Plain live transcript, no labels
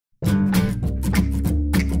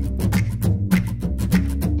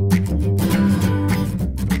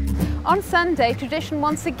On Sunday, tradition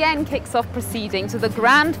once again kicks off proceedings with a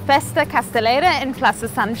grand Festa Castellera in Plaza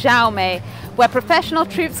San Jaume, where professional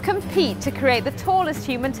troops compete to create the tallest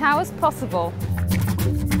human towers possible.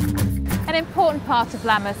 An important part of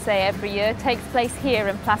La Mercè every year takes place here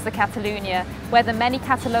in Plaza Catalunya, where the many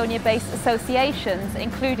Catalonia-based associations,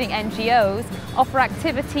 including NGOs, offer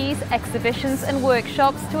activities, exhibitions and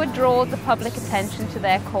workshops to draw the public attention to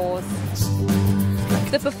their cause.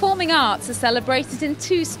 The performing arts are celebrated in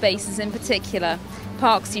two spaces in particular,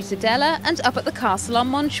 Parc Ciutadella and up at the castle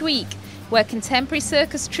on Montjuïc, where contemporary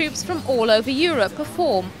circus troupes from all over Europe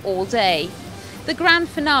perform all day. The grand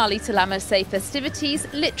finale to La Mercè festivities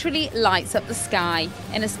literally lights up the sky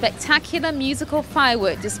in a spectacular musical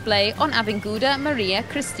firework display on Avinguda Maria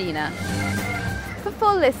Cristina. For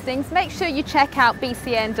full listings, make sure you check out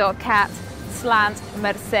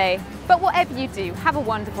bcn.cat/Mercè. But whatever you do, have a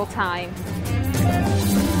wonderful time.